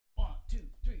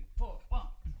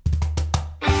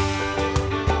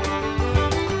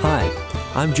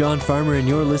I'm John Farmer, and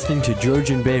you're listening to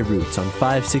Georgian Bay Roots on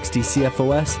 560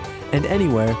 CFOS and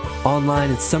anywhere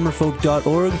online at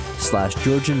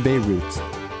summerfolk.org/Georgian Bay Roots.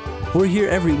 We're here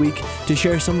every week to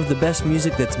share some of the best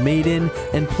music that's made in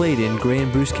and played in Grey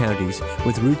and Bruce counties,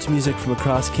 with roots music from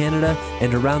across Canada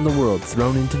and around the world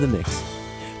thrown into the mix.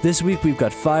 This week we've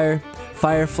got fire,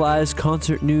 fireflies,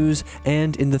 concert news,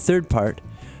 and in the third part,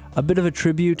 a bit of a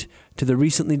tribute to the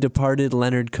recently departed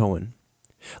Leonard Cohen.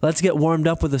 Let's get warmed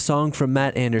up with a song from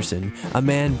Matt Anderson, a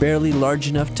man barely large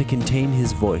enough to contain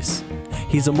his voice.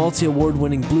 He's a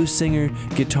multi-award-winning blues singer,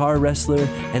 guitar wrestler,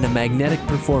 and a magnetic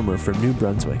performer from New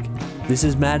Brunswick. This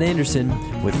is Matt Anderson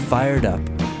with Fired Up.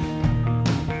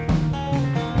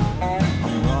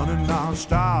 I'm running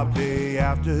non-stop day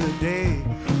after day.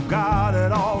 Got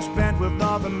it all spent with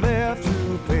nothing left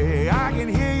to pay. I can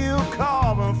hear you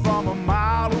calling from a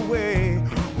mile away.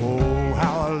 Oh,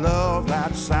 how I love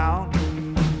that sound.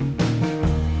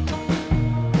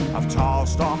 I've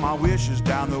tossed all my wishes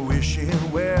down the wishing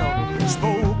well.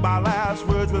 Spoke my last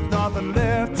words with nothing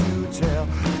left to tell.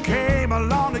 You came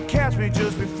along to catch me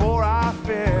just before I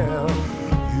fell.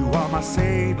 You are my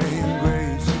saving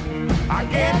grace. I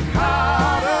get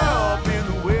caught up in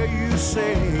the way you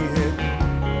say it,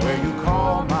 where you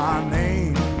call my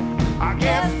name. I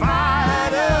get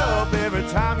fired up every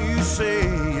time you say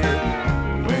it,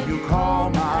 when you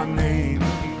call my name.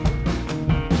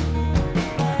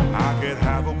 I could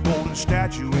have a golden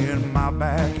statue in my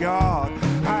backyard.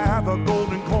 I have a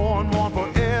golden corn, one for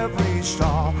every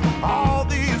star. All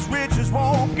these riches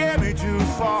won't get me too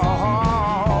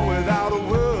far without a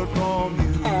word from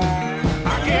you.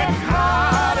 I get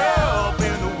caught up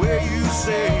in the way you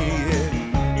say it,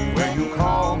 when you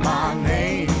call my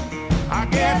name. I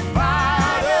get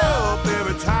fired up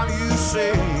every time you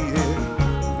say it,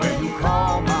 when you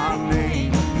call my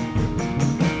name.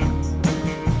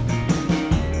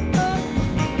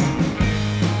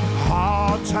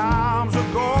 Hard times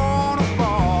are gonna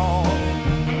fall,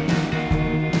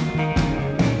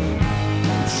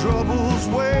 troubles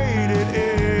wait at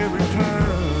every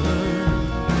turn.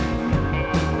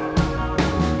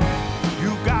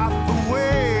 You got the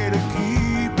way to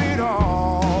keep it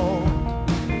all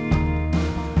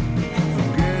from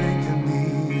getting to me,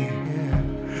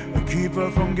 yeah. Keep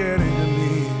her from getting to me.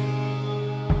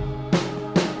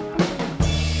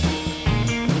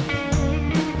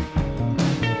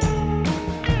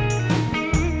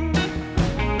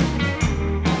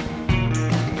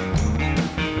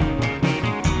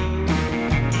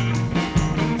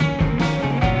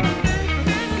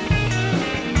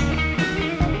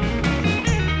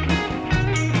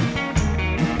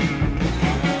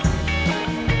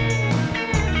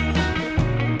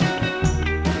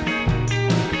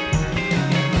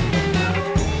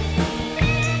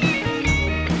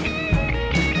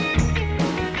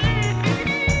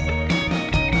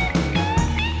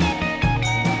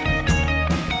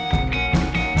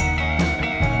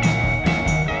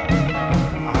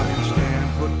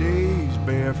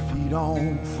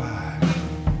 On fire.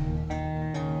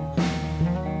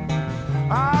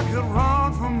 I could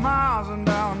run for miles and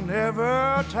I'm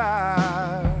never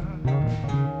tired.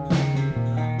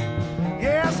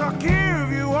 Yes, I'll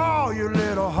give you all your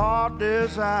little heart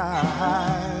desires.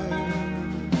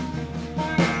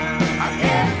 I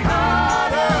get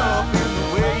caught up in the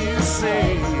way you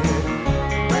say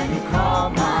it, when you call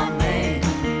my name.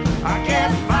 I get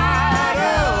fired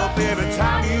up every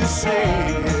time you say it.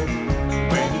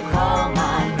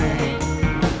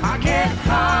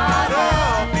 Caught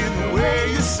up in the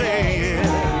way you say it,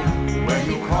 when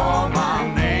you call my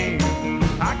name.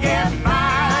 I get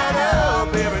fired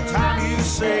up every time you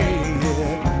say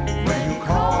it, when you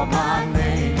call my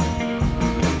name.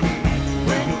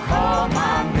 When you call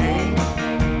my name.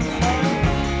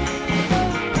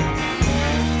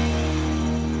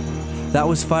 That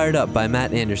was Fired Up by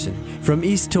Matt Anderson. From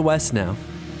east to west now,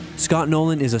 Scott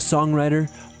Nolan is a songwriter,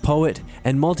 poet,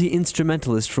 and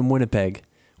multi-instrumentalist from Winnipeg,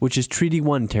 which is Treaty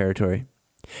 1 territory.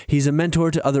 He's a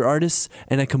mentor to other artists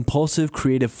and a compulsive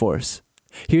creative force.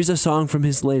 Here's a song from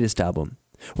his latest album.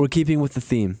 We're keeping with the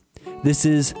theme. This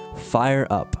is Fire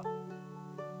Up.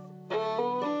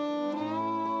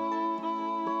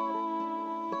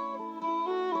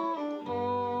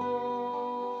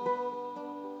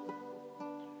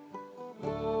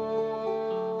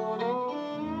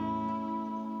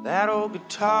 That old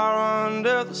guitar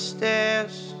under the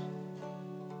stairs,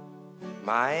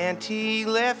 my auntie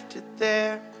left it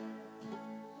there.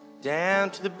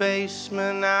 Down to the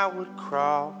basement I would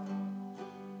crawl.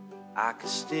 I could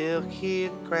still hear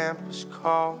Grandpa's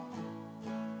call.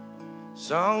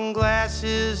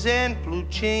 Sunglasses and blue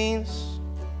jeans,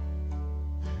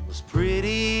 those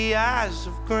pretty eyes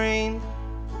of green,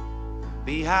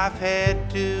 beehive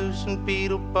hairdos and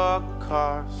beetlebug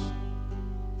cars.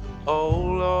 Oh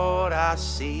Lord, I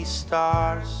see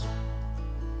stars.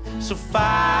 So fire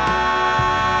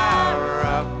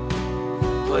up,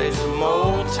 play some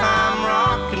old time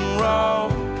rock and roll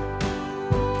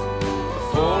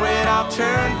before it all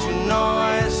turned to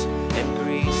noise and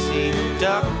greasy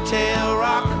ducktail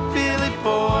rockabilly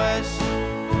boys.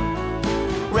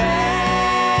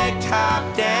 Rag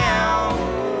top down,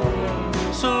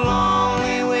 so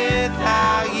lonely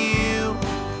without you.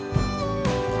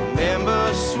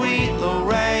 Remember sweet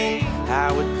Lorraine,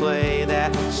 I would play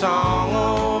that song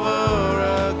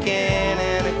over again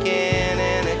and again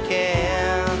and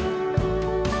again.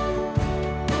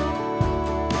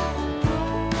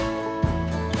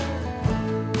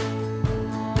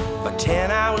 By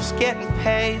 10 I was getting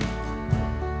paid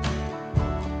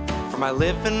for my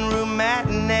living room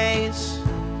matinees.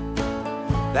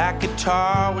 That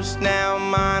guitar was now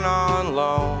mine on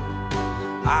loan.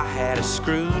 I had a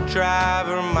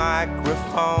screwdriver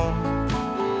microphone.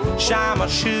 Shine my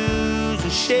shoes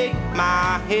and shake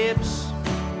my hips.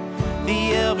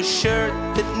 The Elvis shirt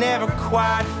that never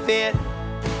quite fit.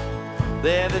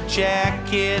 Leather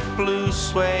jacket, blue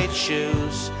suede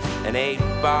shoes, an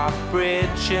 8-bar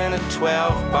bridge and a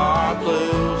 12-bar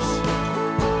blues.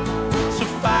 So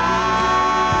fire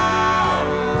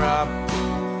up,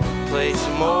 play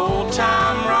some old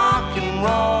time rock and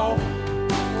roll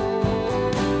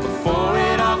before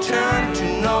it all turned to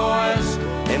noise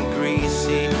and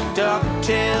greasy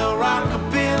ducktail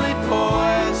rockabilly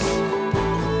boys.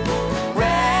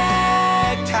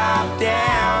 Rag top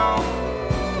down,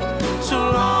 so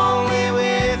lonely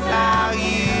without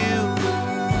you.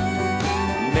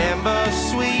 Remember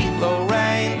sweet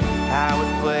Lorraine, I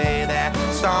would play that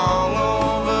song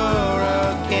over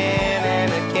again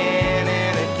and again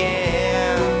and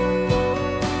again.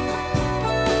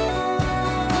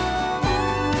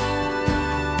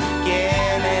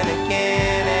 Again and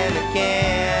again and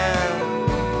again.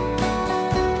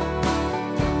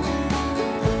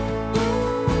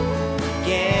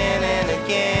 Again and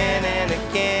again and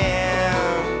again.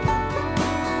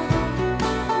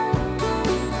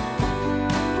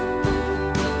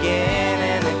 Again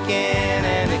and again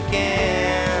and again.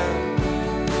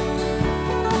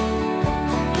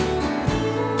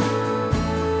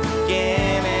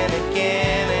 Again and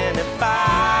again and a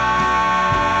fire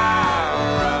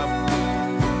up.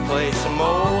 Play some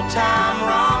old time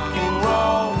rock and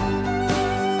roll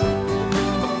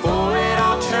before it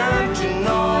all turned to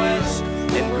noise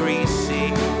and greasy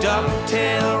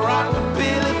ducktail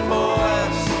rockabilly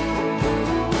boys.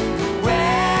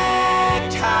 Rag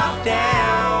top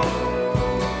down,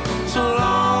 so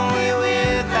lonely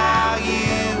without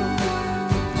you.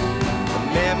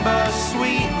 Remember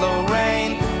sweet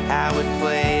Lorraine, I would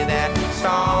play that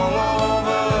song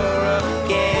over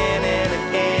again and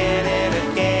again and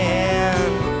again.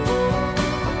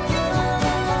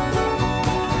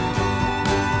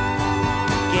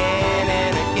 Again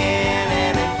and again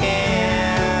and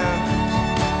again.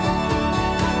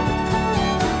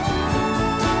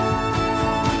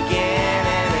 Again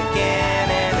and again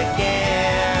and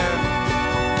again.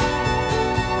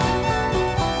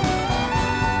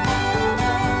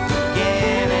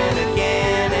 Again and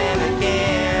again and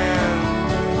again.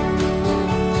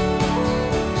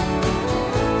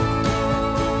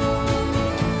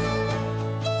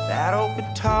 That old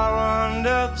guitar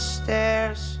under the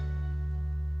stairs,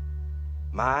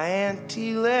 my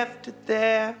auntie left it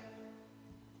there.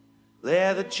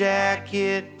 Leather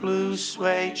jacket, blue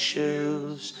suede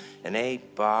shoes, an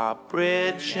 8-bar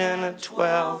bridge and a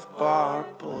 12-bar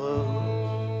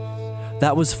blues.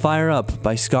 That was Fire Up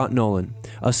by Scott Nolan,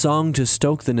 a song to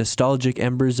stoke the nostalgic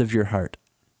embers of your heart.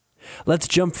 Let's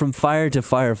jump from fire to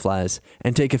fireflies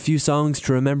and take a few songs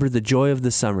to remember the joy of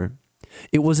the summer.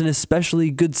 It was an especially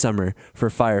good summer for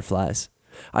fireflies.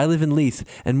 I live in Leith,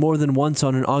 and more than once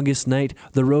on an August night,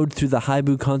 the road through the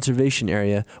Haibu Conservation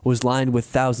Area was lined with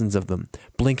thousands of them,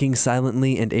 blinking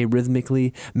silently and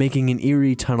arrhythmically, making an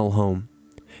eerie tunnel home.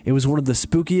 It was one of the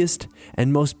spookiest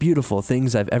and most beautiful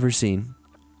things I've ever seen.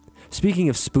 Speaking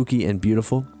of spooky and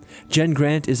beautiful, Jen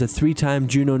Grant is a 3-time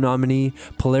Juno nominee,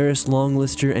 Polaris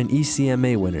Longlister, and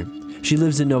ECMA winner. She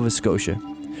lives in Nova Scotia.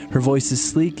 Her voice is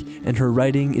sleek, and her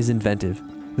writing is inventive.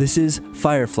 This is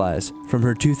Fireflies from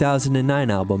her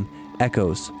 2009 album,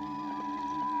 Echoes.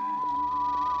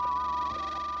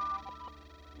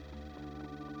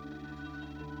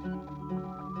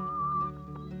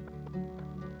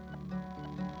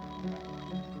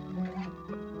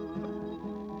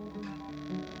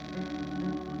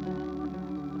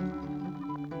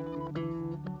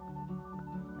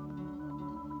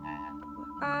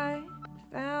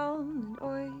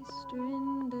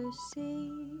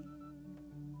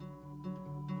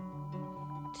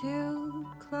 too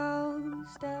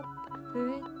closed up for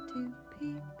it to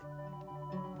peak.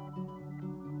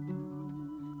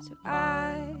 So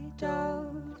I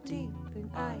dove deep and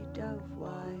I dove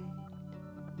wide.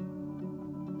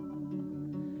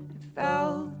 And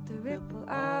felt the ripple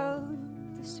out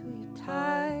the sweet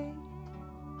tide.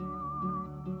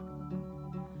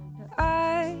 Now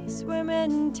I swim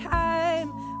in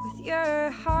time with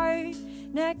your heart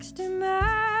next to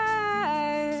mine.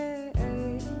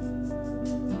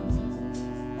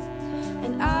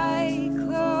 And I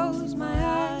close my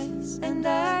eyes and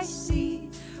I see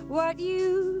what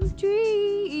you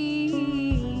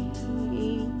dream.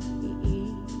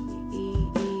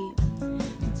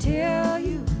 Tell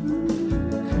you,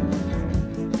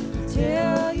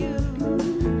 tell you,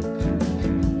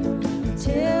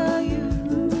 tell you.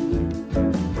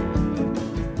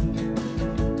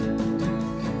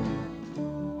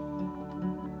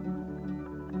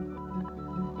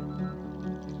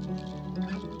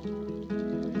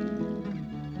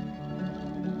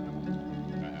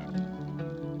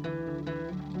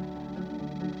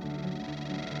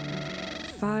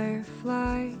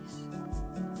 Fireflies,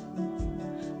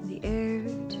 the air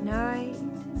tonight.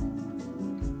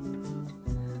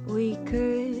 We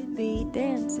could be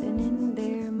dancing in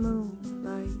their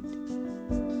moonlight.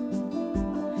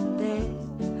 That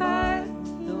I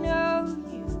know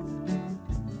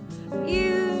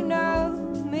you know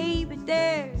me, but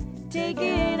they're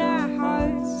taking our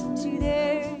hearts to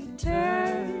their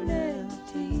eternity.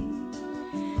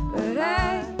 But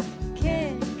I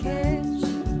can't catch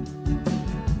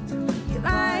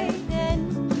lightning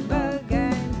bug.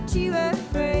 I'm too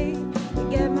afraid to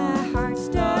get my heart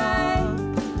stuck.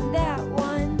 That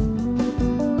one,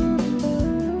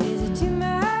 is it too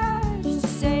much to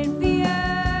say in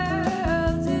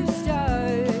fields of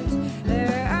stars?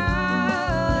 They're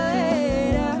all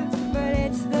lit up, but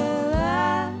it's the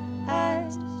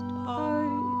last part.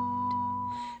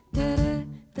 Da da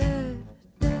da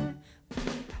da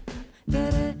da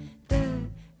da da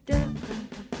da.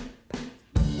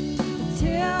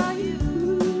 Tell you,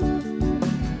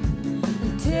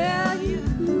 tell you,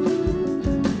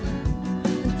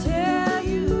 tell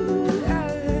you, I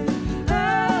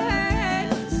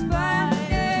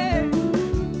inspired.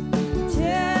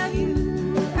 Tell you,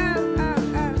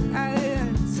 tell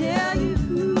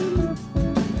you,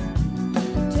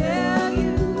 tell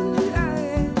you,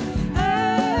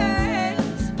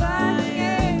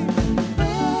 inspired.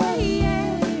 Hey,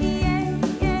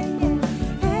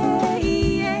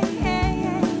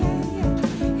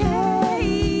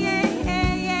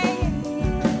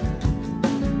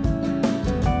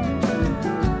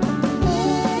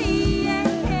 yeah,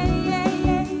 yeah,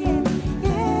 yeah, yeah.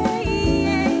 Hey,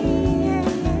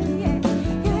 yeah,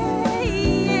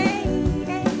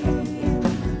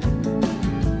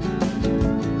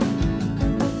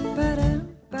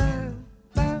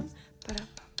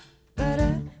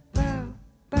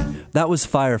 That was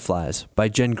Fireflies by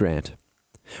Jen Grant.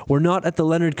 We're not at the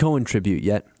Leonard Cohen tribute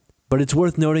yet, but it's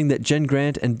worth noting that Jen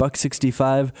Grant and Buck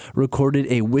 65 recorded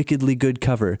a wickedly good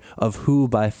cover of Who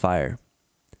by Fire.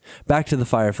 Back to the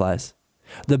Fireflies.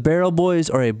 The Barrel Boys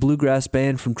are a bluegrass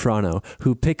band from Toronto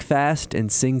who pick fast and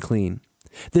sing clean.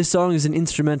 This song is an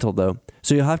instrumental though,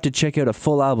 so you'll have to check out a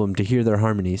full album to hear their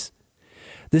harmonies.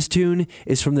 This tune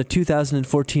is from the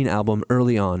 2014 album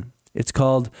Early On. It's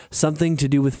called Something to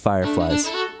Do with Fireflies.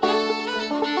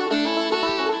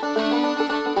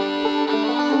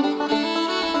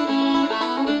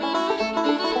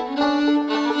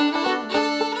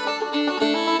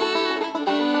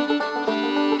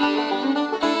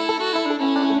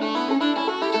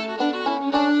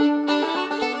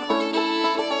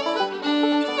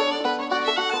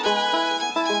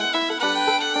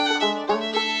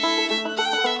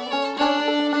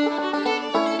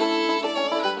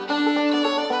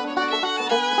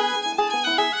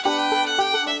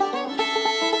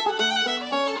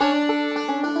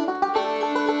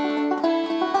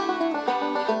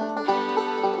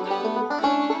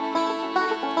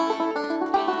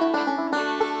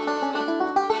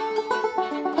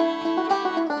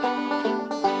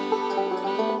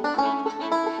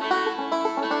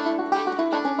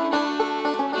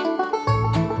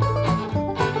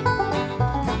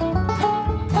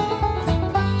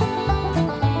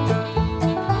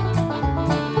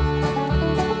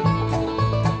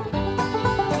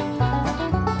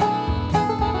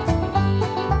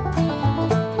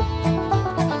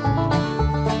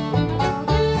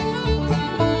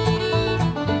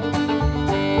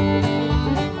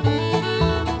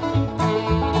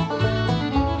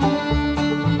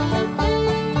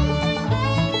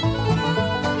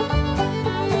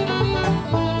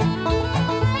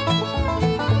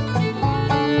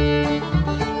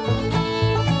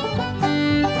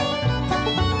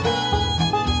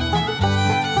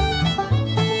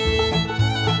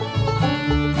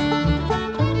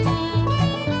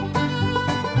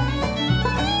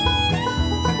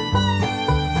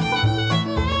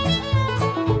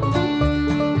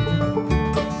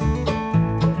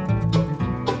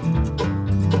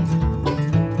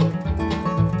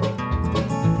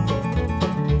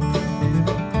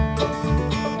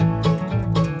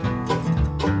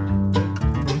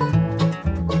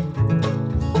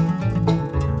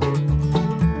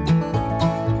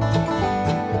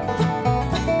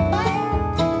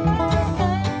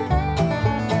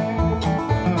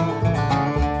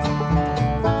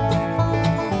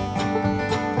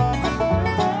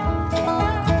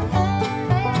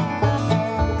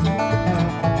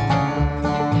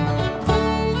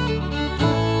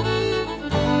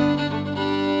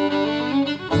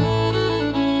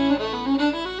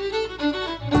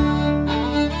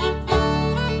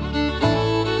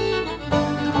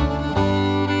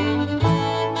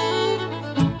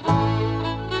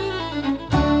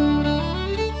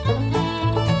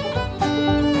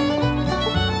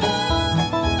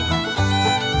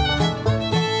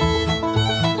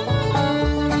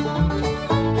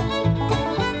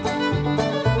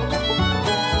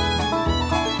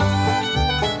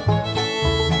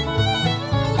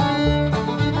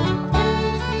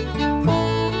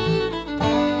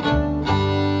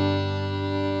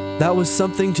 That was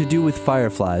Something to Do with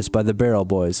Fireflies by the Barrel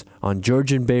Boys on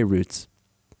Georgian Bay Roots.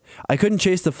 I couldn't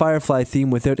chase the Firefly theme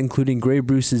without including Grey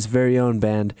Bruce's very own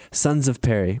band, Sons of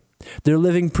Perry. They're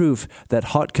living proof that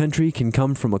hot country can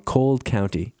come from a cold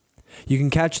county. You can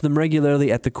catch them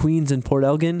regularly at the Queens in Port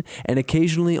Elgin and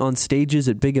occasionally on stages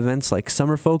at big events like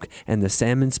Summerfolk and the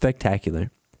Salmon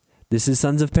Spectacular. This is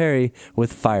Sons of Perry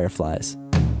with Fireflies.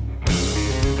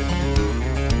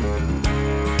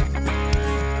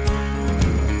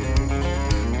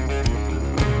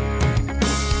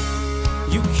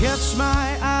 You catch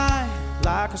my eye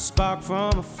like a spark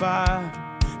from a fire.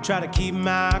 Try to keep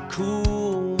my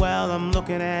cool while I'm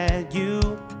looking at you.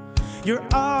 Your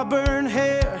auburn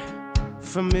hair,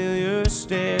 familiar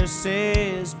stare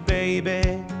says,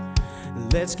 baby,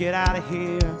 let's get out of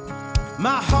here.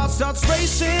 My heart starts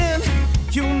racing,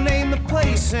 you name the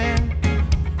place and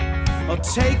I'll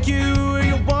take you where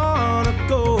you wanna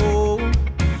go.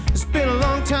 It's been a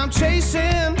long time chasing,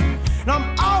 and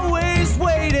I'm always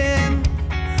waiting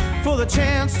for the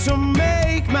chance to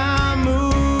make my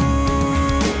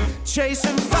move.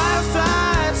 Chasing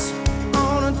fireflies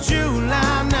on a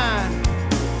July night.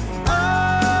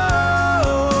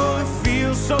 Oh, it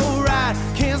feels so right.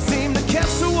 Can't seem to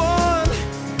catch the one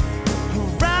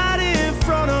right in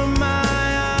front of my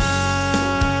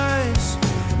eyes.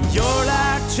 You're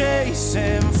like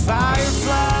chasing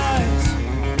fireflies.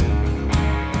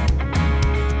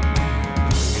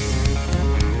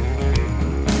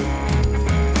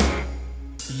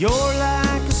 You're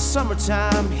like a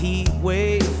summertime heat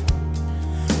wave.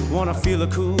 Wanna feel a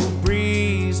cool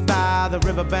breeze by the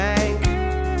riverbank.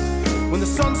 When the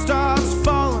sun starts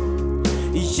falling,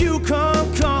 you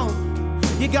come calling.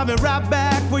 You got me right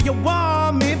back where you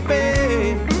want me,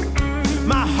 babe.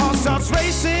 My heart starts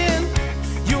racing,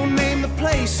 you name the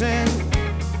place and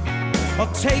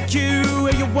I'll take you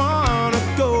where you wanna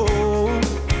go.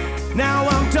 Now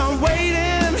I'm done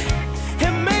waiting,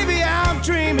 and maybe I'm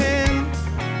dreaming.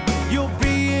 You'll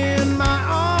be in my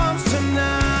arms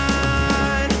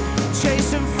tonight.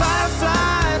 Chasing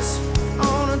fireflies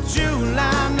on a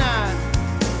July night.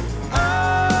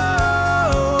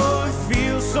 Oh, it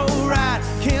feels so right.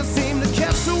 Can't seem to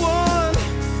catch the one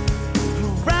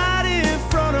right in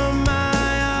front of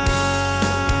my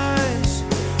eyes.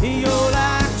 You're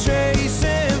like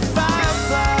chasing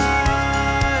fireflies.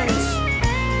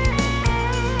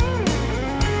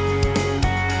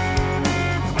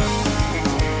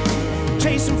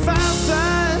 Chasing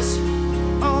fireflies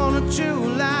on a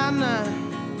July night.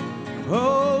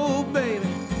 Oh, baby,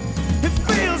 it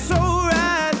feels so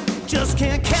right. Just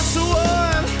can't catch the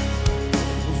one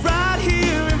right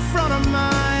here in front of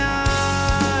my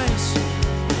eyes.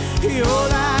 You're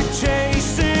like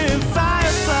chasing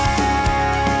fireflies.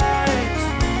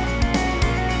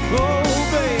 Oh,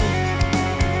 baby,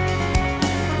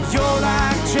 you're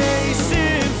like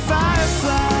chasing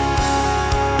fireflies.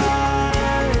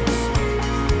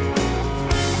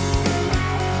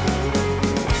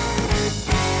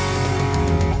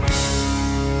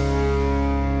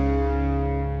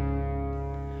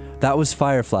 That was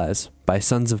Fireflies by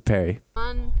Sons of Perry.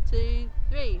 1, 2,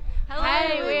 3. Hello,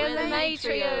 Hey, we're the May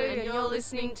Trio, and you're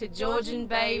listening to Georgian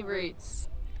Bay Roots.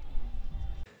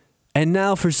 And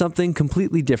now for something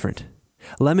completely different.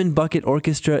 Lemon Bucket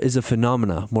Orchestra is a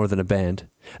phenomena more than a band.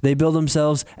 They bill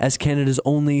themselves as Canada's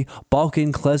only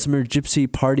Balkan klezmer gypsy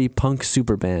party punk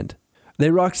superband.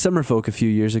 They rocked Summerfolk a few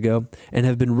years ago and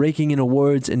have been raking in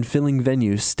awards and filling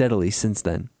venues steadily since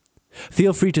then.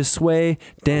 Feel free to sway,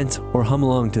 dance, or hum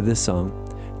along to this song.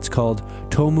 It's called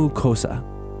Tomu Kosa.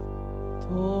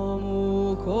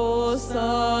 Tomu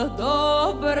kosa,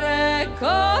 dobre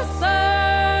kosa.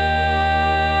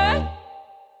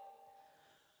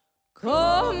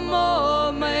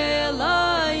 Como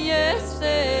mela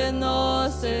jeste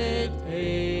nosit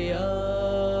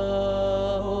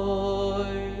oj.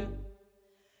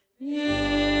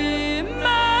 I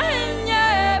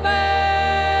menje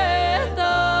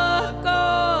beta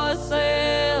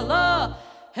kosela,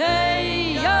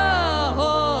 heja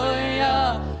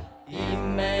hoja. I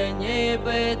menje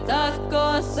beta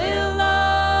kosela.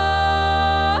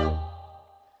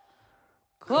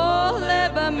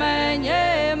 Koleba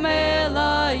menje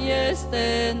mela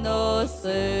jeste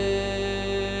nosila.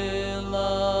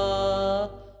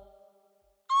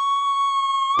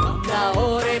 Na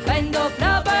ore pendo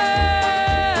prabe,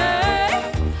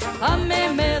 a me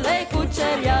mele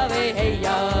kučerjave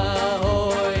heja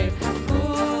hoj.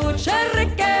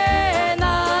 Kučerke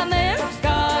na nem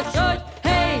skačoj,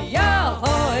 heja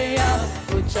hoja.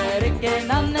 Kučerke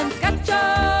na nem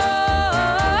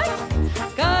skačoj,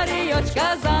 kariočka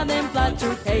za nem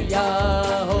plaču, heja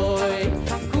hoj.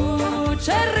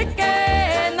 Kučerke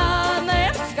na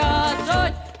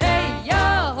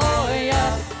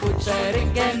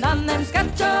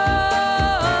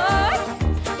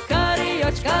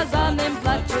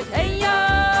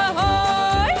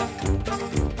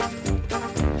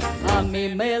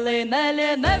Ой, милий, не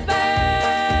лінивий,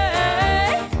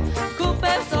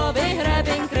 купив собі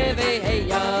гребінь кривий,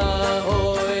 гей-я,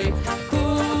 ой,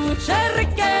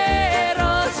 кучерки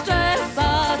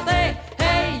розчесати,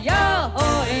 гей-я,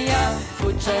 ой-я,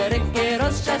 кучерки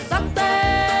розчесати,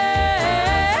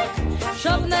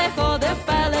 щоб не ходив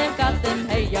пеликатим,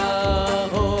 гей-я,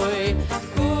 ой,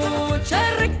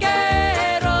 кучерки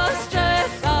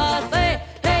розчесати,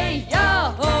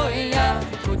 гей-я, ой-я,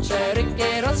 кучерки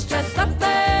розчесати,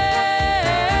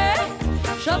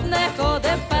 щоб не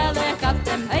ходив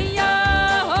пеликатим,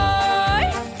 гей-я, ой.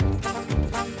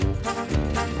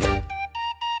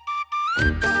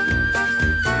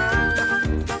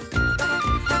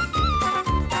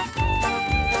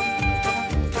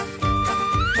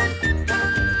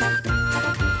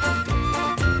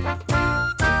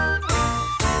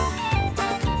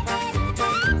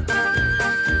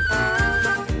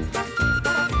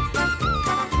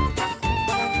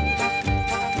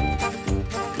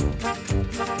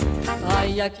 А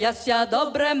як я ся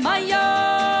добре маю,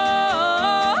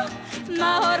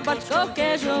 на горбачко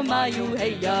хижу маю,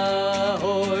 гей-я,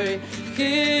 ой,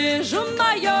 хижу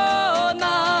маю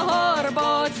на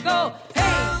горбочку,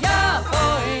 гей-я,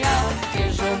 ой-я,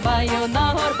 хижу маю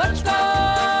на горбочку,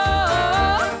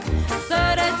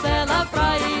 серед села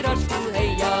фраїрочку,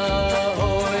 гей-я,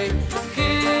 ой,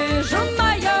 хижу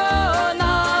маю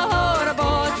на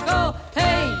горбочку,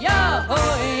 гей-я,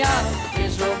 ой-я,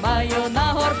 хижу маю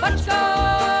на горбочку,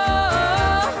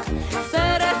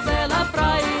 серед села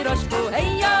фраїрочку,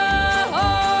 гей-я,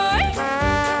 ой.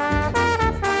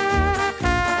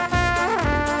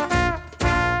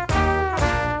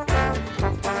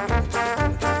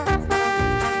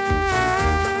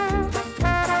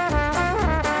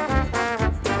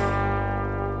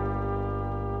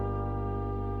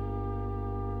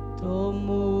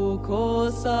 Тому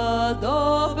коса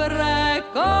добре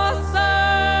коса,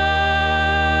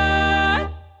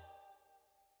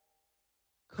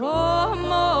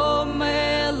 кому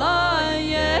мила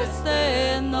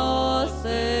єсти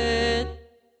носить.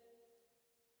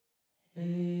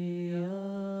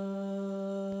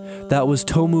 That was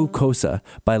Tomu Kosa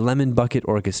by Lemon Bucket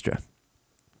Orchestra.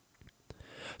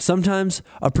 Sometimes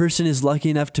a person is lucky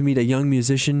enough to meet a young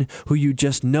musician who you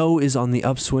just know is on the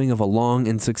upswing of a long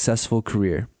and successful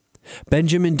career.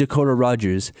 Benjamin Dakota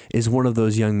Rogers is one of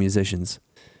those young musicians.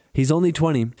 He's only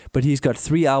 20, but he's got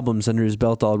 3 albums under his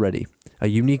belt already, a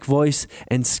unique voice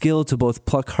and skill to both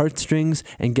pluck heartstrings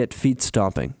and get feet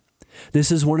stomping.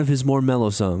 This is one of his more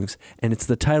mellow songs, and it's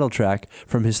the title track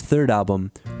from his 3rd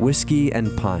album, Whiskey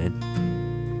and Pine.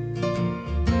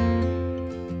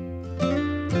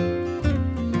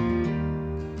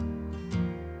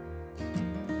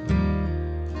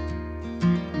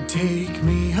 Take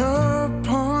me up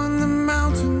on the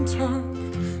mountaintop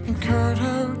and cut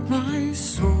out my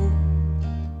soul.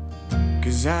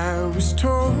 'Cause I was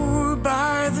told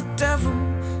by the devil,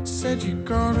 said you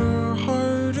got a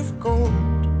heart of gold.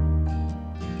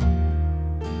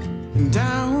 And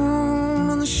down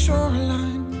on the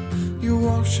shoreline, you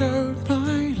wash out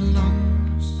my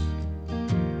lungs.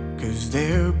 'Cause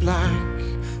they're black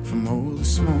from all the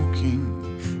smoking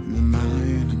and the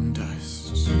mining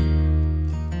dust.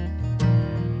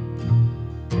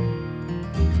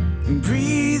 And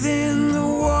breathe in the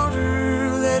water,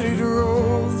 let it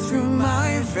roll through my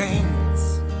veins.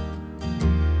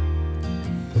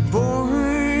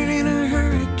 Born in a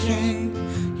hurricane,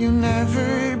 you'll never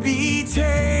be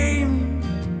tame.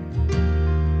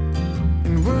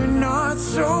 And we're not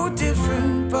so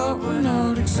different, but we're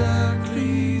not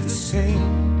exactly the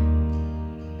same.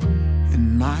 And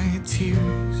my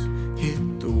tears hit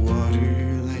the water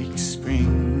like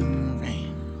spring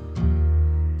rain.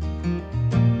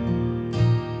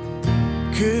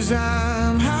 'Cause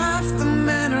I'm half the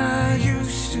man I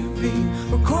used to be,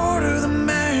 a quarter the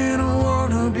man I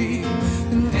wanna be,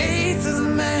 an eighth of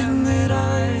the man that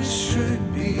I should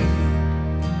be.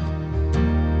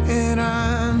 And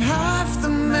I'm half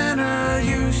the man I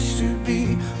used to be,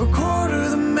 a quarter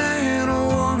the man I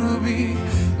wanna be,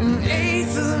 an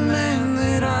eighth of the man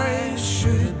that I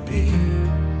should be.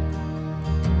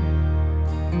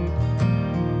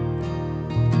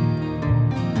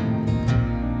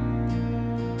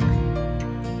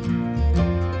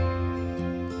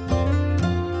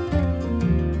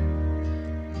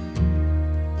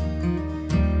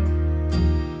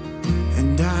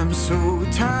 I'm so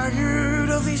tired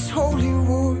of these holy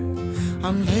wars.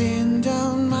 I'm laying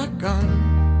down my gun,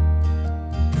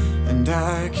 and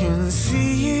I can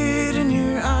see it in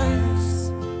your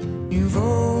eyes. You've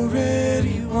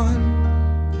already won.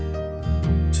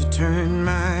 To turn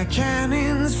my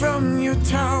cannons from your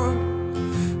tower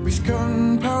with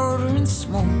gunpowder and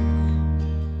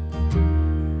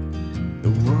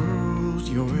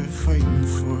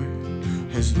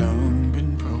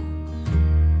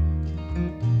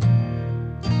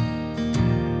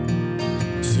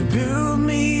build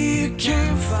me a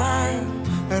campfire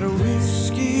out of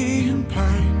whiskey and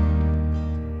pine.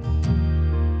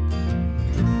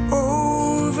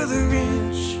 Over the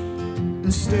ridge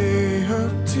and stay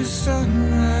up to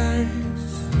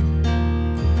sunrise,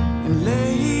 and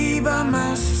lay by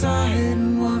my side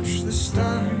and watch the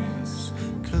stars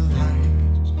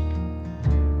collide.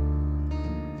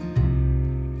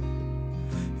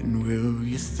 And will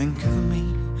you think of me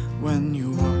when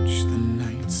you watch the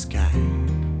night sky?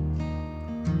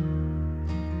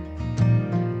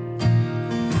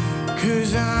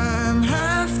 'Cause I'm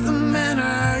half the man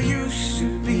I used to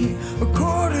be, a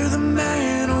quarter the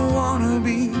man I wanna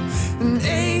be, an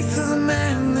eighth of the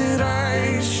man that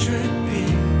I should be.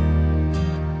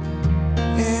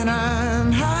 And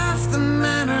I'm half the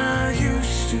man I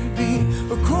used to be,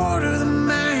 a quarter the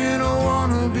man I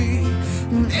wanna be,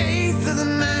 an eighth of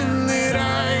the man that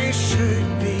I should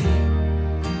be.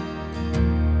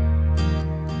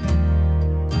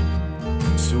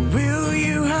 So will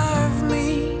you have me?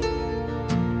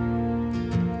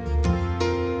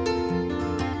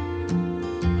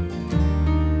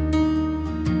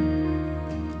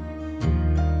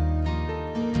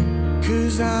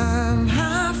 'Cause I'm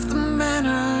half the man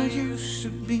I used to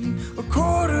be, a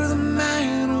quarter the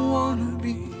man I wanna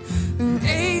be, an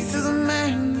eighth of the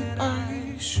man that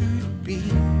I should be.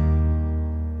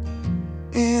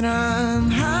 And I'm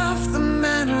half the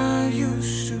man I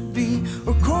used to be,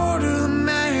 a quarter the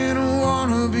man I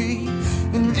wanna be,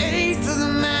 an eighth of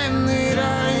the man that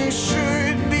I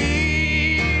should be.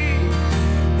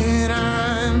 And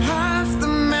I'm half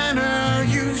the man I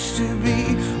used to be,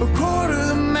 a quarter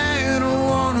the man I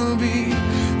wanna be,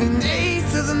 an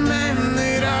eighth of the man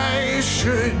that I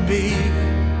should be.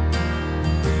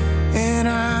 And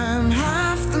I'm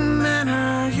half the man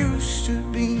I used to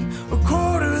be, a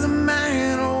quarter the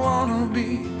man I wanna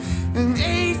be, an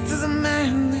eighth of the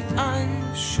man that I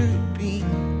should be.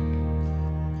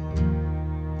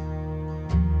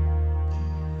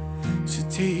 So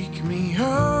take me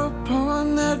up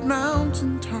on that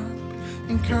mountaintop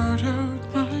and cut out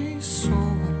my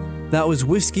soul. That was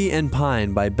Whiskey and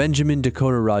Pine by Benjamin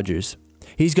Dakota Rogers.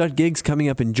 He's got gigs coming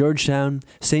up in Georgetown,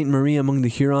 St. Marie among the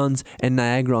Hurons, and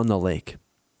Niagara-on-the-Lake.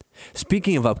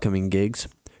 Speaking of upcoming gigs,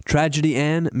 Tragedy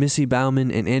Ann, Missy Bauman,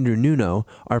 and Andrew Nuno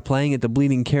are playing at the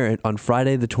Bleeding Carrot on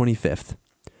Friday the 25th.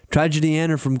 Tragedy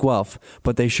Ann are from Guelph,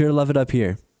 but they sure love it up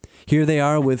here. Here they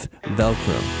are with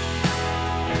Velcro.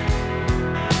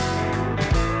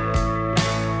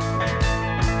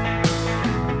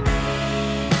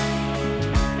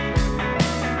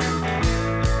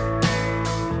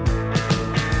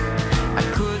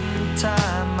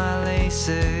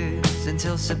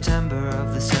 Until September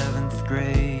of the 7th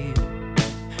grade.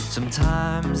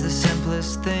 Sometimes the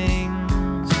simplest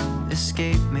things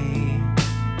escape me.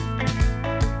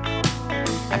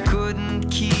 I couldn't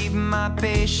keep my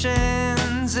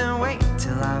patience and wait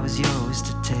till I was yours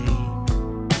to take.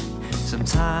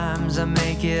 Sometimes I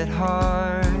make it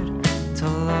hard to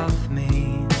love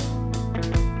me,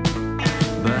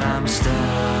 but I'm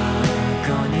stuck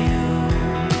on you,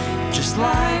 just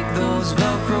like those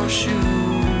Velcro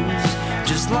shoes.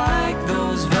 Just like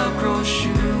those Velcro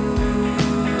shoes.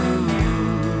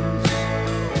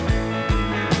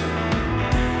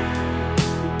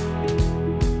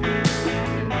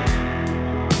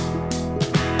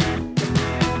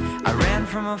 I ran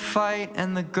from a fight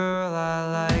and the girl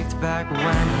I liked back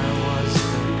when I was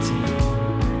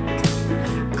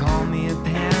 13. Call me a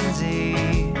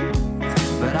pansy,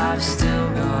 but I've still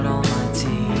got all my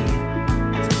teeth.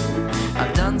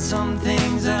 I've done some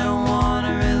things I don't want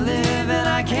to relive, and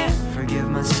I can't forgive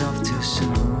myself too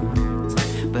soon.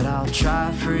 But I'll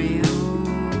try for you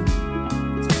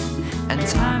and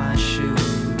tie my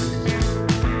shoes,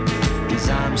 'cause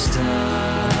I'm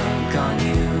stuck on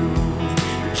you,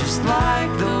 just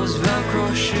like those Velcro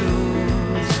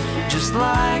shoes, just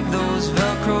like those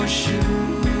Velcro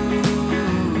shoes.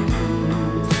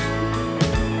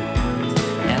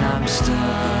 And I'm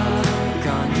stuck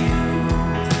on you,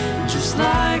 just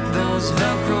like those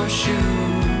Velcro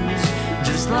shoes,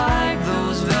 just like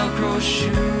those Velcro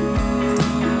shoes.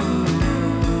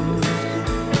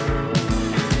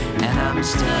 And I'm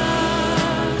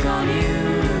stuck on you,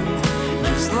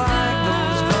 just like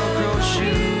those Velcro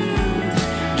shoes,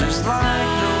 just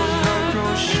like those Velcro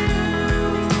shoes.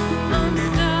 I'm stuck on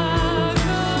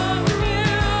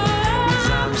you, 'cause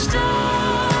I'm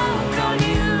stuck on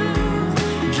you,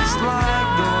 just like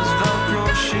those Velcro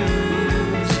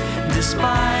shoes,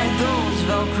 despite those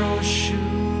Velcro shoes.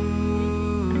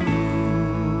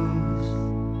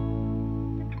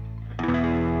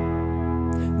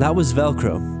 That was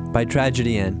Velcro by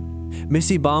Tragedy Ann.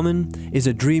 Missy Bauman is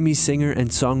a dreamy singer and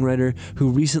songwriter who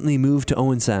recently moved to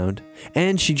Owen Sound,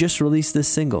 and she just released this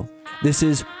single. This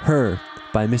is Her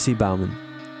by Missy Bauman.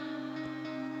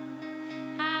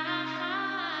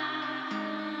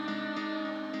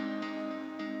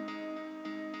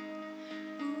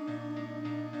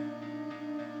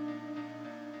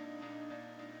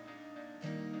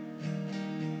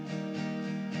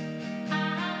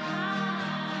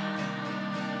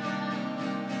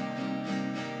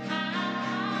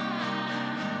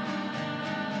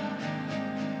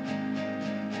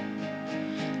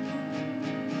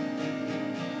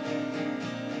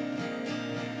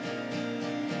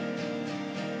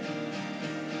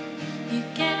 You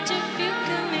get to feel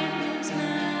commitments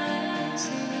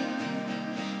massive,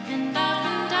 and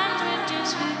oftentimes we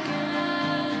just forget.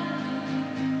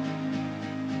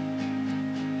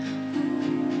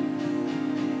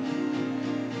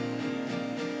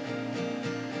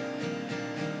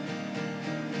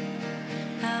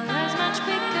 I was much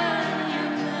bigger than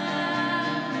your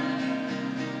mind,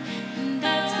 and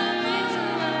that's the reason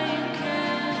why you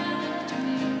kept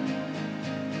me.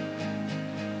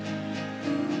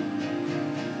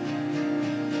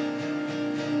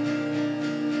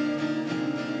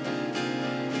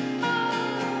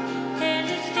 And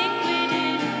to think we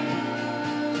didn't want,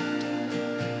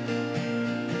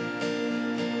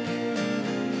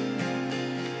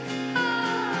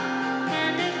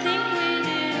 and to think we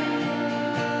didn't want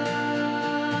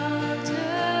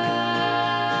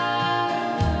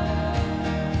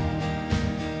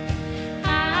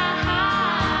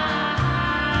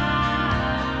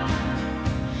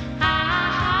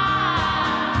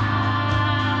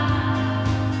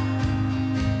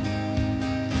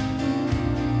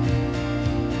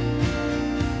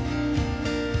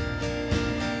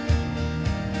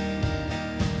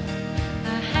I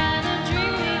had a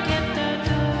dream we kept the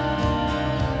door,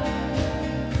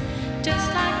 just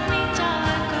like we talk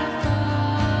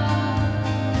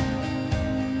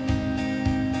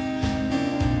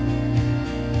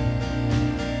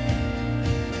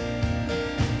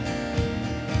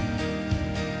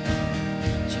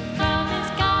She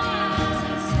promised God was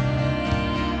a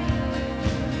savior,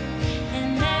 and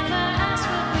never asked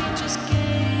what we just gave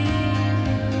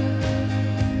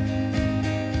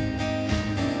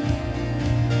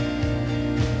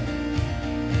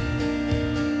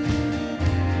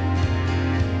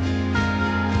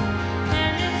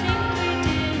and to think we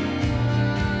didn't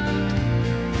want,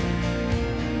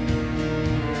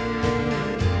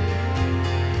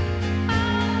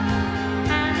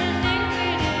 and to think we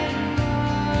didn't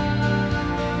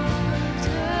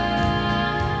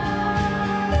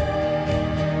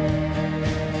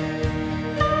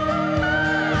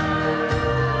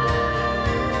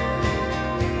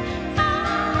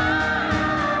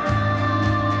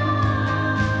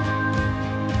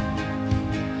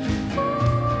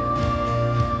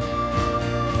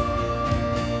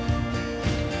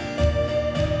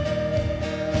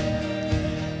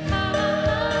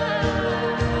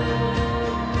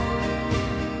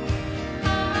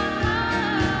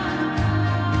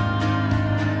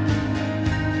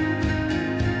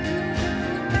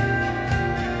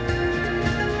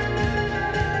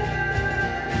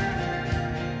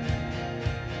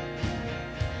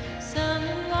sun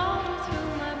and water through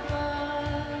my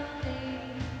body,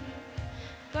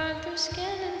 burned through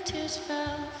skin and tears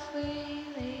fell freely.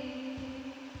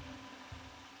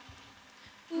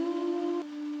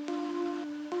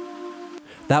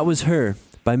 That was Her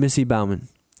by Missy Bauman,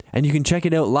 and you can check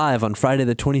it out live on Friday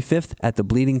the 25th at the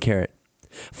Bleeding Carrot.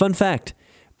 Fun fact,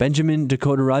 Benjamin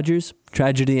Dakota Rogers,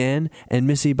 Tragedy Ann, and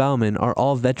Missy Bauman are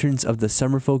all veterans of the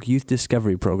Summerfolk Youth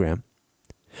Discovery Program.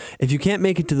 If you can't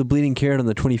make it to the Bleeding Carrot on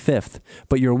the 25th,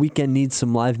 but your weekend needs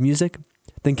some live music,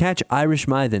 then catch Irish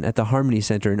Mythen at the Harmony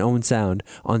Center in Owen Sound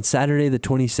on Saturday the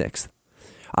 26th.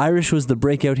 Irish was the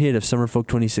breakout hit of Summerfolk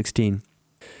 2016.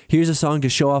 Here's a song to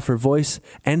show off her voice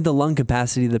and the lung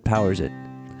capacity that powers it.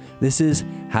 This is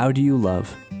How Do You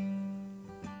Love?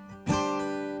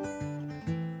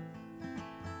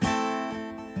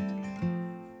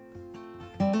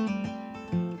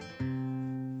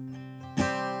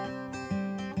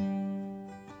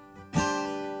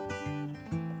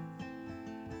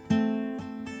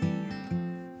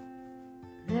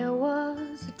 There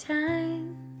was a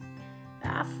time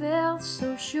I felt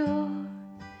so sure,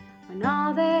 when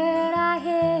all that I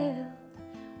held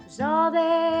was all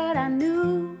that I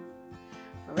knew.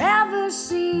 Forever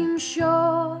seemed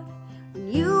short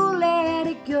when you let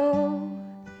it go.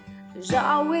 There's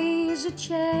always a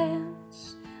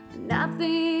chance that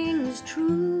nothing is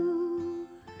true.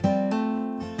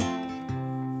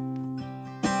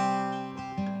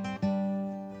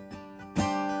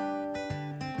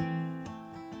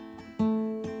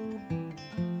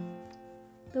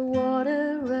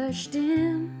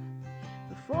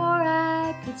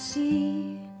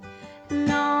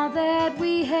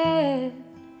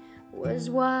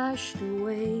 washed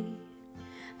away.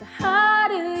 The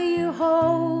harder you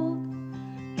hold,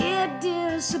 it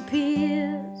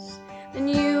disappears. Then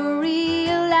you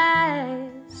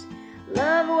realize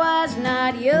love was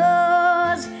not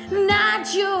yours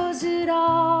at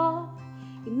all.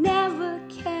 It never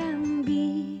can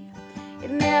be,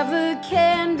 it never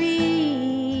can be.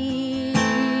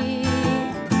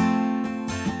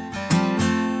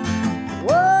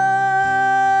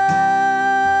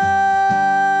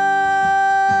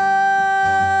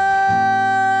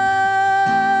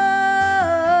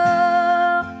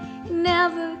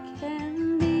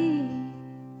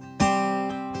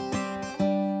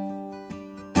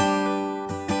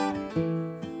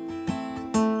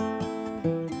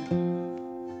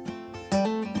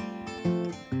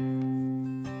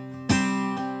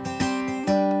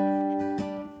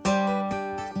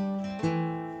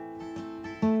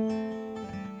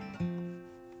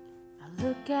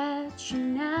 At you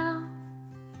now,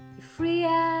 you're free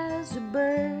as a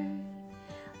bird.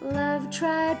 Love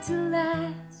tried to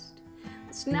last,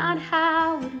 that's not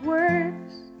how it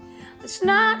works. That's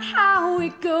not how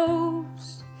it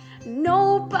goes.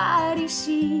 Nobody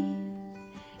sees,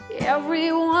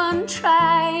 everyone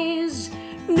tries,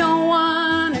 no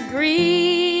one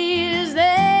agrees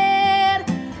that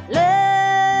love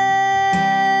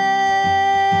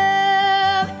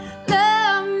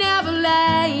never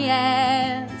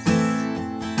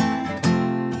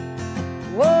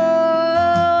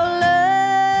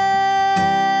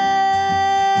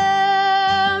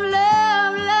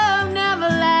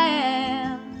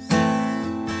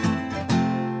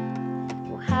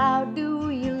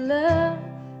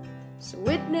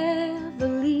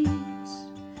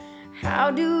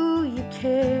How do you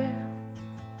care?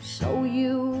 So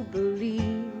you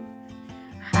believe.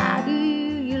 How do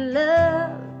you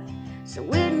love? So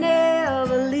it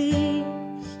never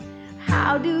leaves.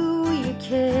 How do you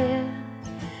care?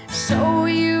 So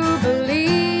you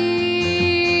believe.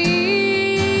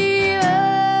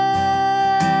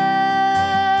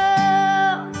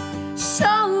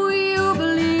 So you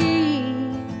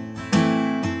believe.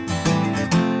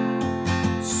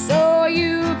 So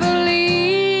you believe.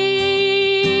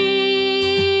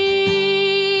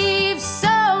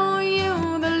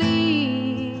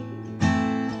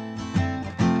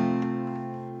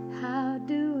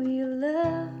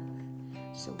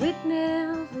 So it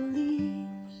never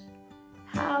leaves.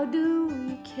 How do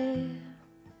you care?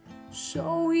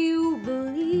 So you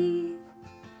believe.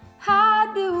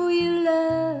 How do you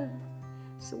love?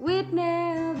 So it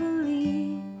never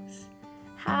leaves.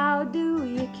 How do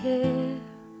you care?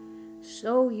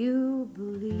 So you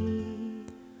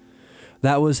believe.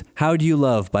 That was How Do You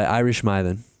Love by Irish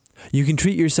Mylan. You can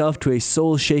treat yourself to a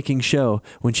soul-shaking show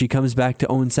when she comes back to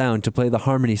Owen Sound to play the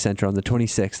Harmony Center on the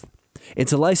 26th.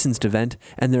 It's a licensed event,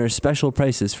 and there are special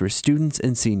prices for students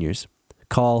and seniors.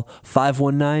 Call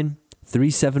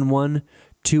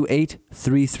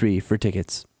 519-371-2833 for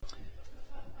tickets.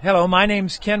 Hello, my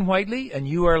name's Ken Whiteley, and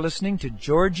you are listening to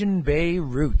Georgian Bay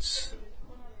Roots.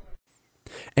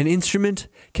 An instrument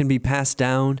can be passed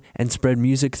down and spread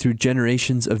music through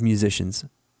generations of musicians.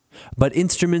 But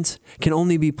instruments can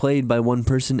only be played by one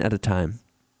person at a time.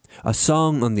 A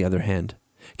song, on the other hand,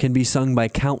 can be sung by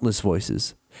countless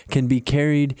voices, can be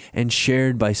carried and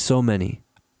shared by so many.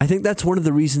 I think that's one of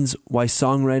the reasons why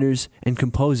songwriters and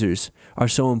composers are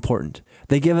so important.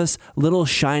 They give us little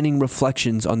shining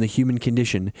reflections on the human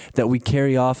condition that we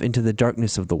carry off into the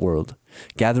darkness of the world,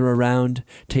 gather around,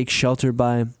 take shelter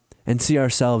by, and see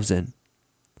ourselves in.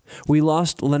 We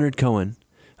lost Leonard Cohen,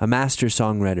 a master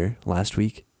songwriter, last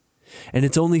week, and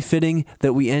it's only fitting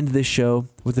that we end this show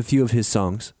with a few of his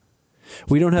songs.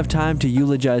 We don't have time to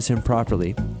eulogize him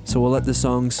properly, so we'll let the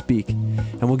songs speak,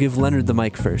 and we'll give Leonard the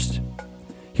mic first.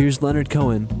 Here's Leonard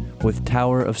Cohen with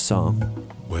Tower of Song.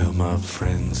 Well, my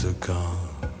friends are gone,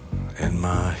 and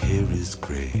my hair is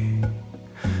gray.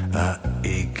 I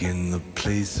ache in the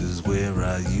places where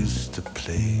I used to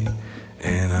play,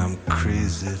 and I'm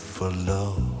crazy for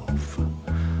love,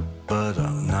 but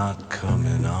I'm not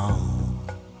coming on.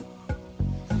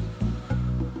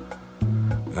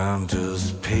 I'm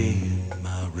just paying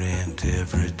my rent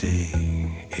every day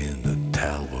in the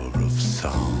Tower of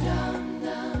Song.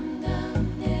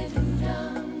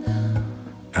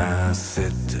 I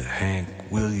said to Hank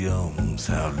Williams,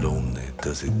 how lonely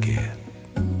does it get?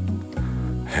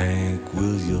 Hank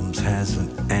Williams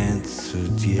hasn't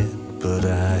answered yet, but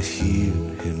I hear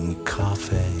him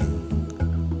coughing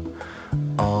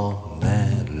all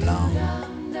night long.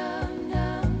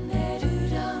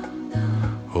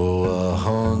 Oh,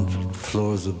 100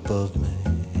 floors above me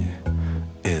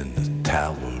in the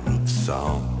Tower of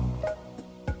Song.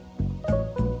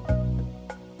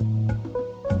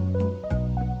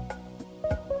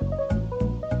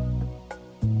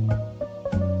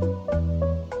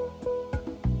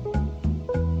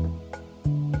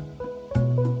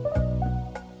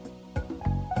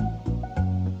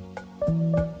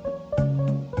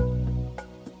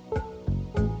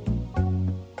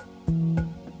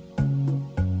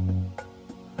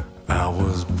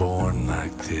 was born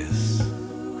like this.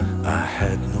 I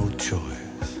had no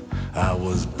choice. I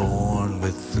was born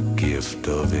with the gift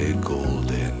of a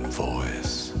golden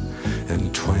voice,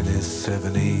 and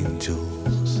 27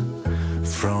 angels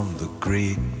from the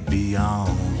great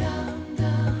beyond.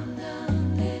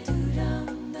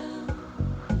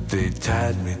 They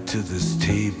tied me to this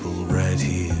table right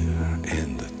here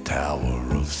in the Tower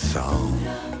of Song,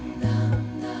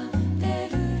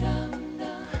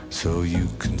 so you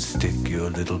can stick your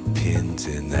little pins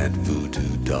in that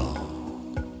voodoo doll.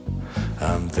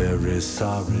 I'm very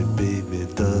sorry, baby,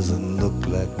 it doesn't look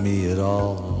like me at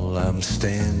all. I'm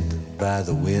standing by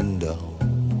the window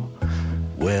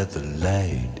where the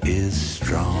light is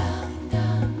strong.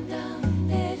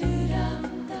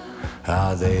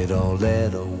 Ah, they don't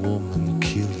let a woman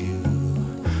kill you,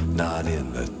 not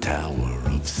in the Tower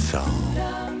of Song.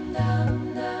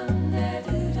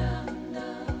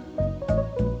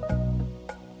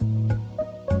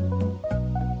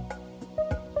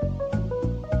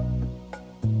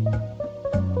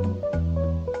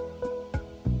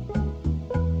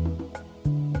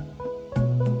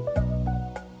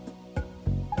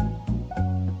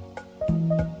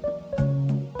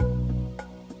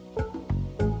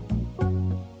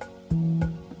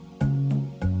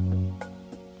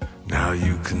 Now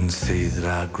you can say that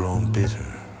I've grown bitter,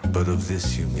 but of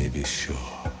this you may be sure.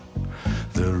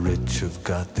 The rich have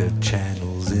got their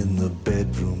channels in the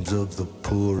bedrooms of the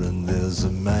poor, and there's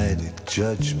a mighty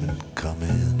judgment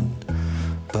coming,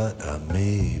 but I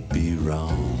may be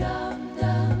wrong.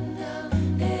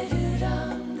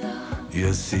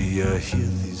 You see, you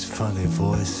hear these funny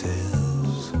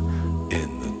voices in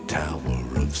the Tower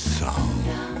of Song.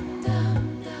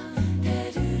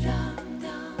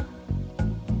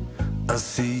 I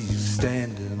see you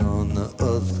standing on the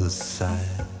other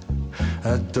side.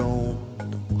 I don't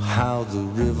know how the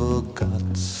river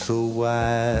got so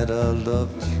wide. I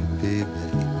loved you, baby,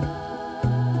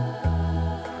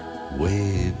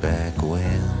 way back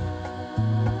when.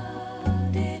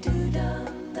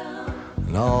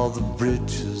 And all the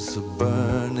bridges are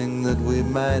burning that we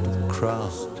might have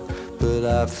crossed, but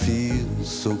I feel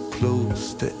so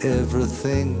close to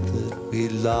everything that we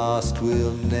lost.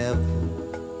 We'll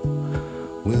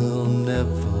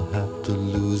never have to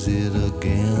lose it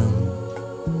again.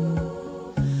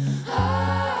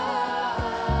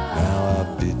 Now I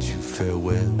bid you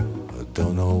farewell. I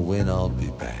don't know when I'll be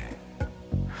back.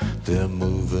 They're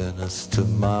moving us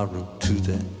tomorrow to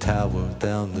that tower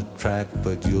down the track,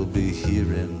 but you'll be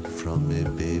hearing from me,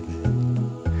 baby,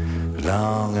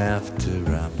 long after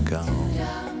I'm gone.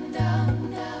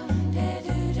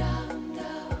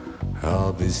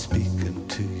 I'll be speaking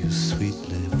to you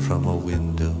sweetly from a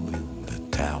window in the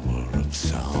Tower of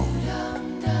Song.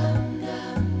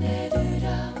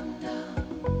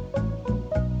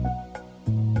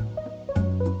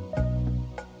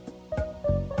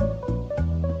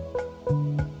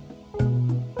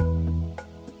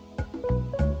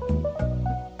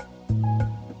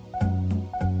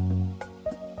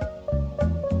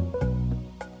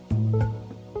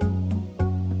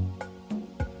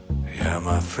 Yeah,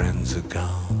 my friends are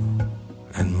gone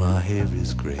and my hair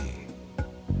is gray.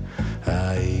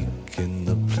 I ache in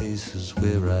the places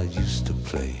where I used to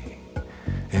play,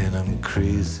 and I'm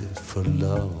crazy for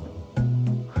love,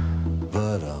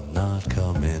 but I'm not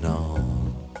coming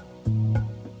on.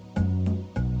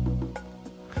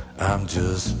 I'm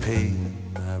just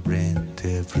paying my rent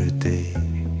every day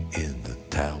in the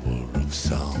Tower of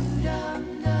Song.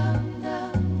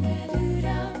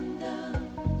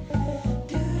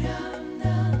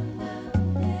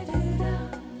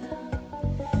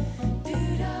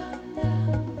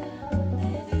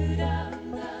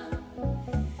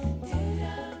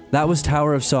 That was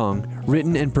Tower of Song,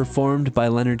 written and performed by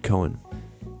Leonard Cohen.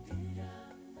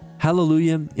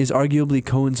 Hallelujah is arguably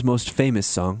Cohen's most famous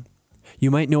song.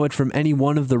 You might know it from any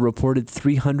one of the reported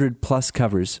 300 plus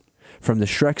covers, from the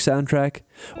Shrek soundtrack,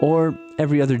 or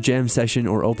every other jam session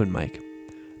or open mic.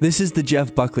 This is the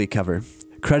Jeff Buckley cover,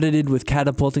 credited with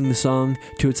catapulting the song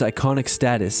to its iconic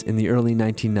status in the early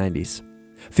 1990s.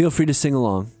 Feel free to sing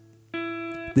along.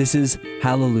 This is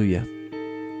Hallelujah.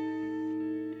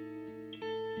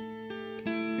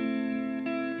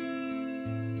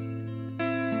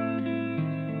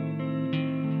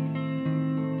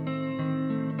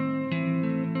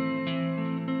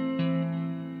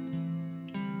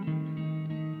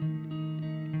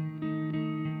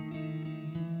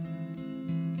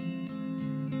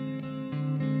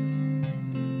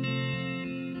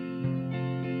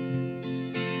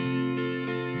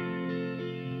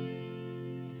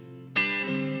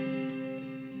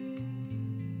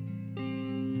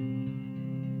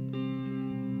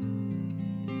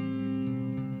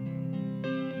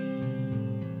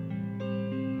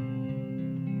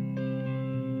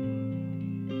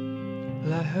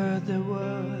 heard there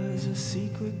was a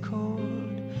secret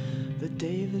chord that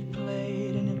David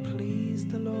played and it pleased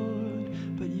the Lord.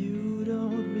 But you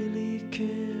don't really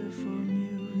care for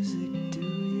music, do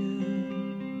you?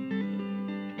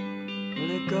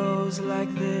 Well, it goes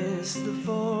like this: the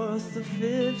fourth, the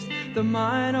fifth, the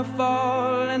minor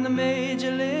fall and the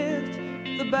major lift,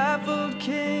 the baffled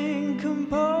king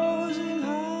composing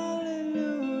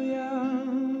hallelujah,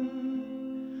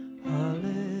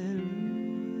 hallelujah,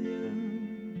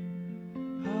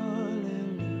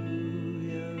 hallelujah,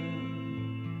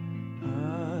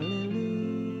 hallelujah,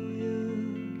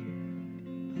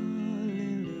 hallelujah.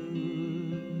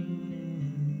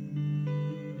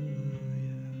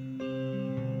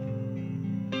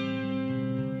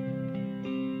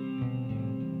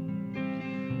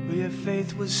 Well, your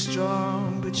faith was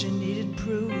strong, but you needed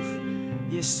proof.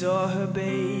 You saw her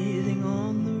bathing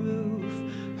on the roof,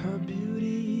 her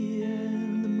beauty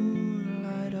and the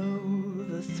moonlight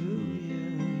overthrew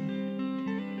you.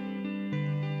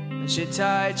 And she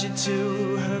tied you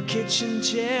to her kitchen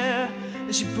chair,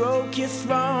 and she broke your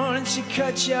throne and she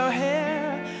cut your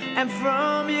hair, and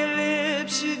from your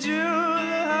lips she drew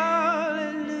the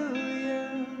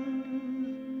hallelujah,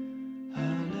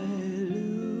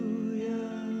 hallelujah,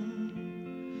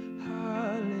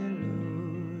 hallelujah,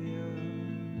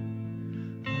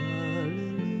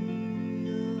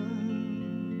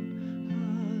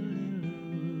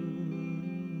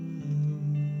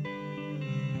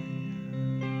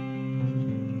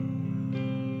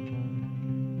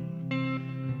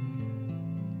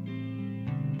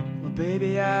 Well,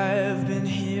 baby, I've been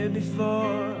here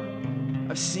before.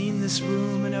 I've seen this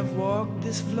room and I've walked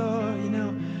this floor. You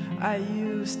know, I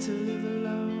used to live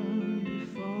alone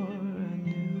before I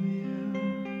knew you.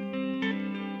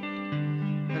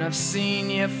 And I've seen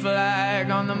your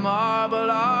flag on the marble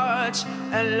arch.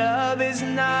 And love is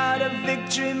not a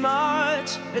victory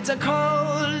march. It's a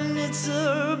cold and it's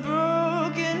a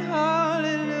broken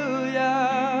hallelujah,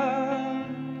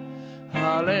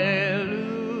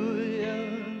 hallelujah,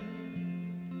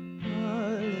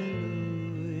 hallelujah,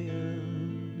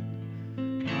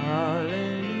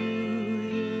 hallelujah.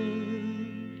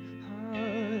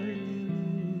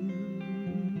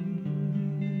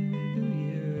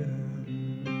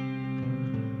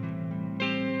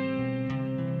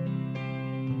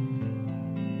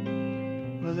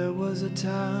 Well, there was a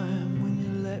time when you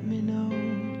let me know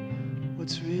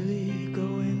what's really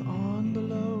going on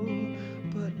below,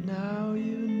 but now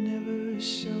you never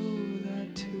show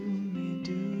that to me,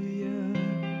 do you?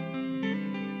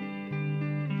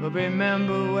 But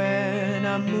remember when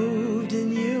I moved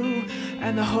in you,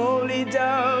 and the holy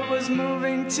dove was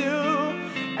moving too,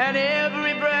 and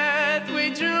every breath we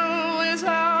drew is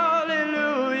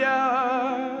hallelujah,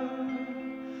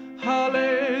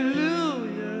 hallelujah,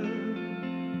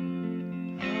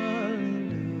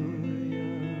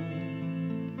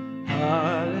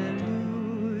 hallelujah,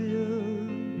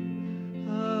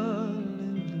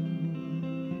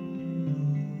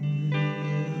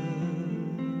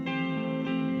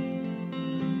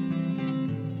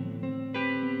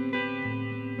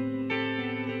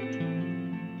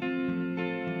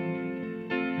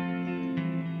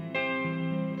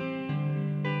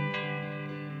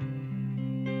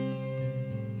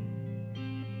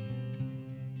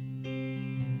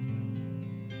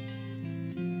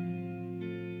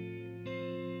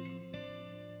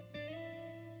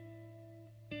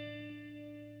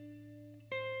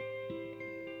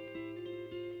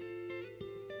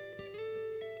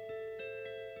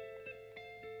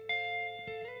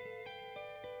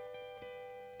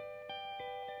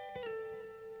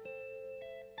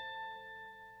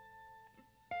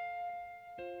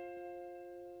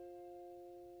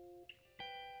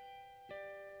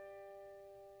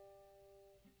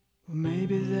 Well,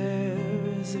 maybe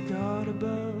there's a God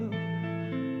above,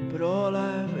 but all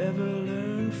I've ever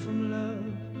learned from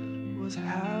love was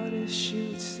how to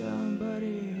shoot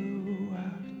somebody who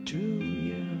outdrew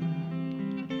you.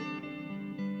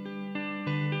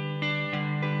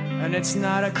 And it's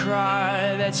not a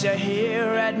cry that you hear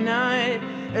at night.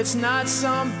 It's not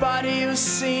somebody who's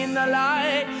seen the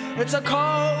light. It's a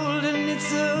cold and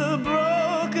it's a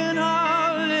broken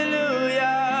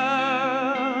hallelujah,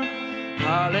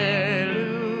 hallelujah,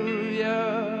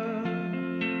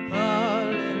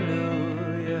 hallelujah,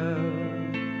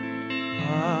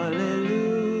 hallelujah,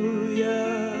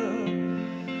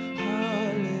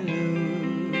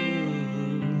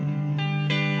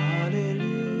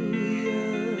 hallelujah,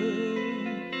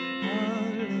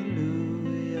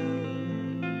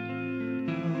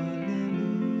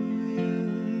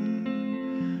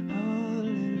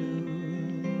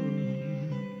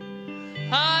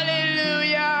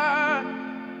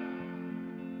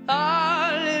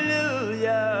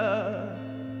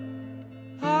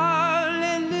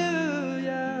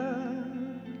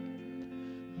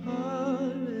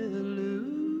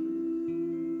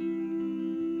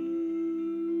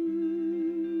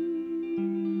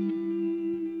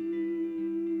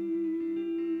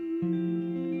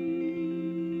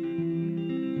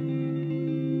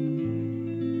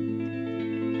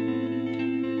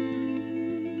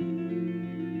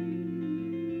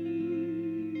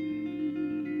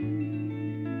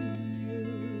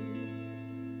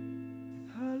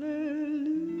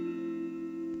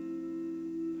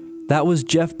 That was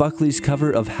Jeff Buckley's cover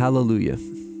of Hallelujah.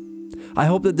 I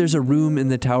hope that there's a room in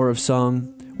the Tower of Song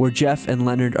where Jeff and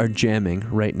Leonard are jamming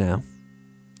right now.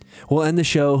 We'll end the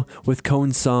show with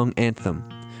Cohen's song Anthem,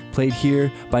 played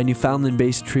here by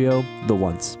Newfoundland-based trio The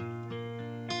Once.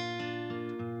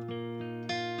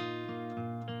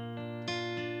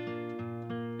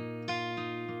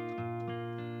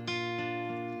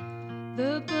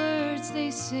 The birds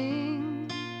they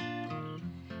sing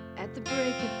at the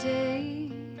break of day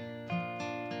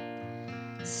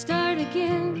start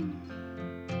again.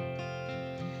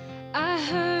 I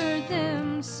heard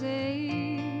them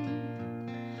say,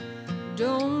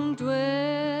 don't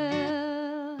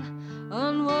dwell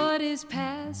on what is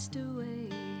passed away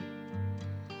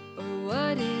or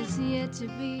what is yet to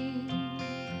be.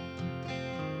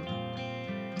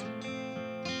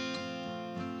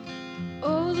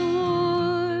 Oh, the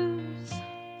wars,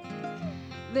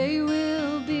 they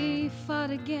will be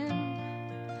fought again.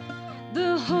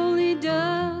 The holy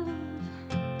dove,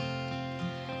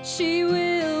 she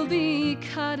will be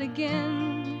caught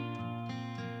again.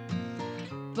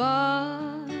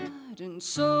 Bought and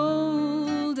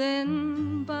sold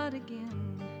and bought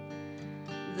again.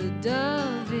 The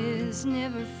dove is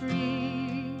never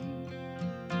free.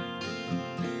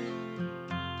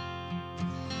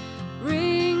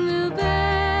 Ring the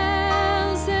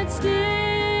bells that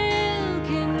still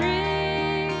can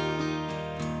ring.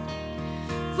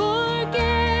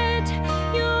 Forget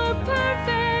your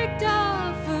perfect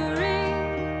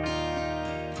offering.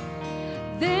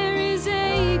 There is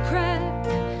a crack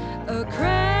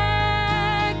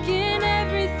in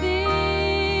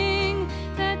everything.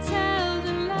 That's how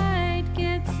the light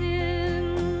gets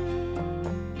in.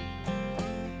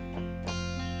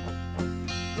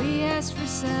 We asked for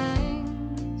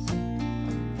signs.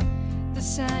 The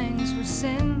signs were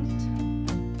sent.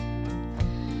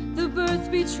 The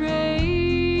birth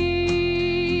betrayed,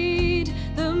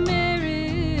 the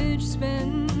marriage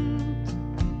spent,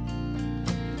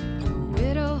 the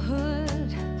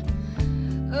widowhood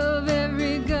of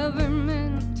every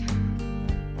government,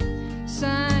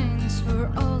 signs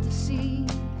for all to see.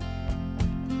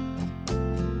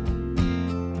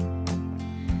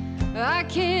 I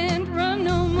can't run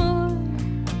no more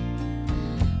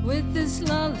with this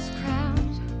lawless crowd,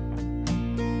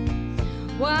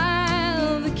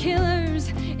 while the killers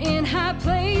in high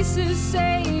places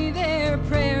say their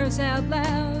prayers out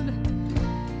loud.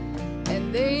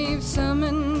 And they've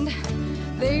summoned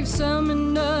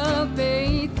up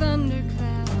a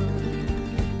thundercloud,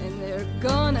 and they're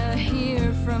gonna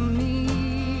hear from me.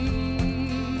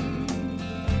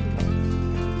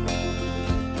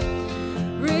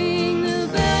 Ring the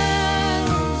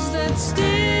bells that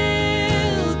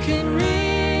still can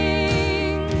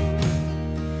ring.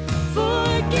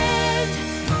 Forget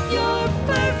your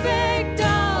perfect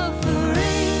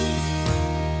offering.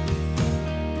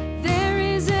 There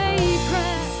is a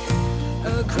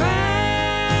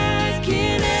crack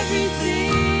in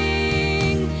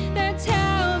everything. That's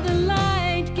how the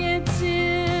light gets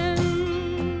in.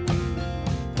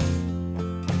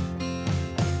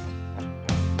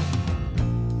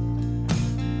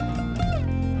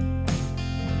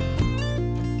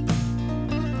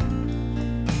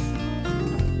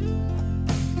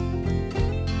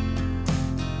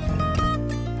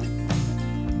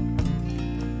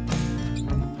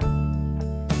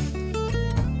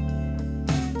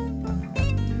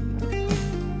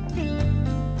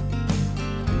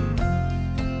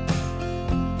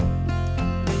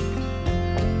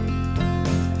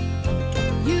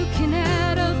 You can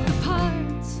add up the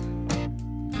parts,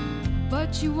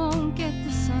 but you won't get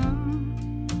the sum.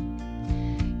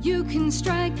 You can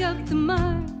strike up the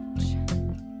march,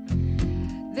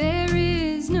 there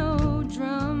is no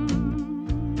drum.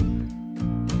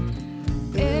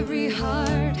 Every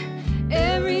heart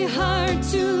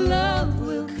to love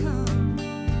will come,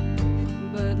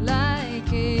 but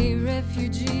like a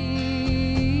refugee.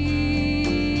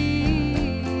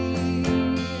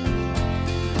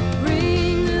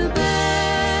 Ring the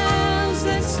bells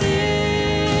that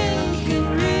still can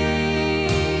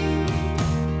ring.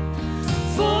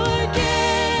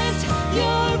 Forget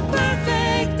your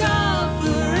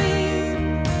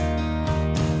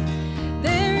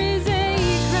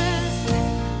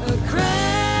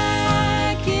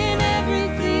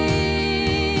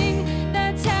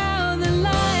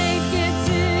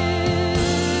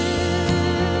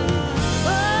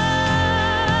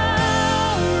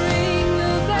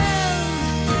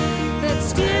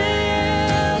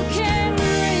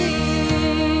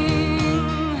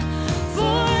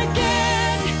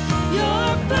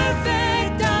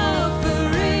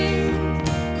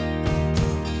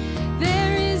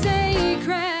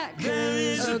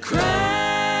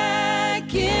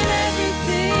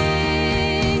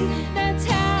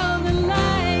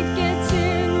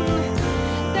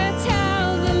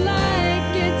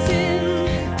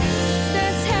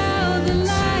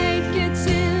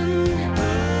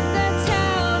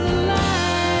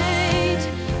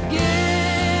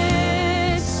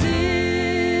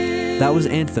That was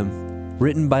Anthem,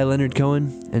 written by Leonard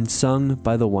Cohen and sung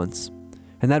by the Once.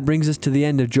 And that brings us to the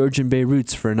end of Georgian Bay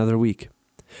Roots for another week.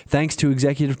 Thanks to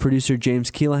executive producer James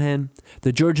Keelahan,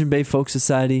 the Georgian Bay Folk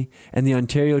Society, and the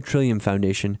Ontario Trillium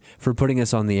Foundation for putting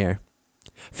us on the air.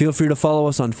 Feel free to follow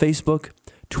us on Facebook,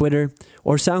 Twitter,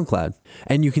 or SoundCloud,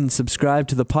 and you can subscribe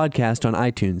to the podcast on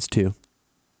iTunes too.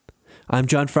 I'm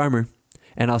John Farmer,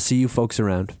 and I'll see you folks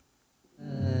around.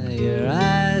 Your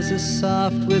eyes are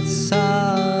soft with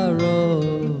sorrow.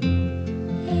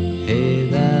 Hey,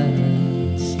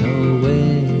 that's no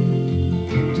way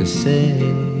to say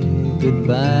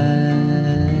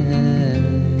goodbye.